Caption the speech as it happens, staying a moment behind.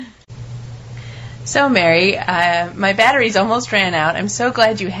So, Mary, my batteries almost ran out. I'm so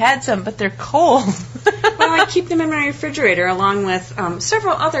glad you had some, but they're cold. Well, I keep them in my refrigerator along with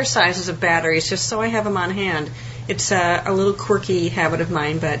several other sizes of batteries, just so I have them on hand. It's a little quirky habit of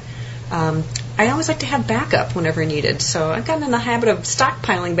mine, but I always like to have backup whenever needed. So I've gotten in the habit of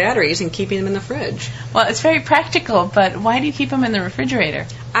stockpiling batteries and keeping them in the fridge. Well, it's very practical, but why do you keep them in the refrigerator?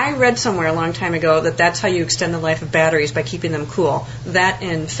 I read somewhere a long time ago that that's how you extend the life of batteries, by keeping them cool. That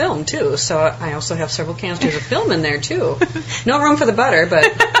and film, too. So I also have several canisters of film in there, too. No room for the butter, but...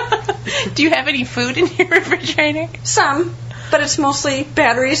 Do you have any food in your refrigerator? Some, but it's mostly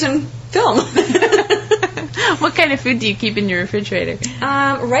batteries and film. What kind of food do you keep in your refrigerator?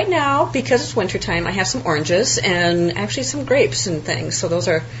 Right now, because it's wintertime, I have some oranges and actually some grapes and things. So those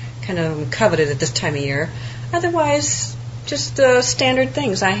are kind of coveted at this time of year. Otherwise, just the standard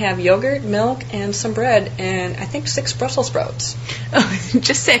things. I have yogurt, milk, and some bread, and I think 6 Brussels sprouts. Oh,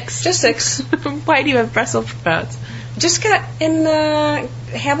 just 6? Just 6. Why do you have Brussels sprouts? Just got in the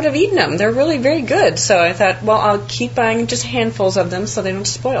habit of eating them. They're really very good. So I thought, well, I'll keep buying just handfuls of them so they don't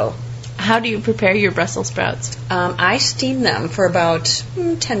spoil. How do you prepare your Brussels sprouts? I steam them for about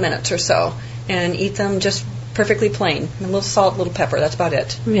 10 minutes or so and eat them just perfectly plain. A little salt, a little pepper. That's about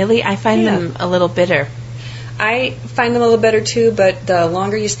it. Really? I find them a little bitter. I find them a little bitter too, but the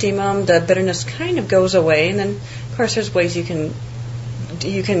longer you steam them, the bitterness kind of goes away. And then, of course, there's ways you can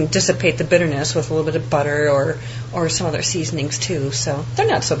dissipate the bitterness with a little bit of butter or some other seasonings too. So they're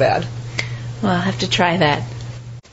not so bad. Well, I'll have to try that.